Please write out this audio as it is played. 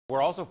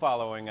We're also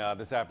following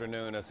this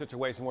afternoon a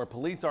situation where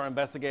police are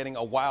investigating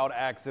a wild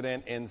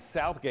accident in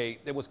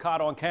Southgate that was caught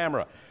on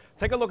camera.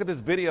 Take a look at this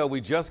video we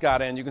just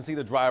got in. You can see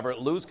the driver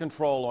lose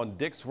control on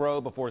Dix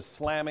Road before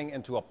slamming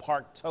into a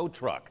parked tow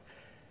truck.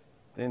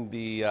 Then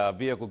the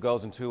vehicle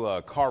goes into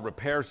a car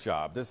repair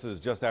shop. This is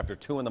just after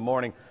 2 in the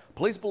morning.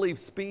 Police believe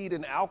speed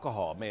and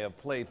alcohol may have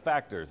played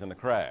factors in the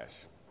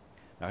crash.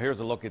 Now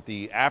here's a look at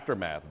the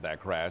aftermath of that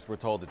crash. We're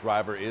told the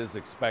driver is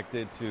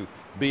expected to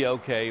be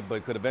okay,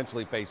 but could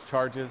eventually face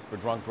charges for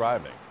drunk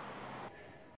driving.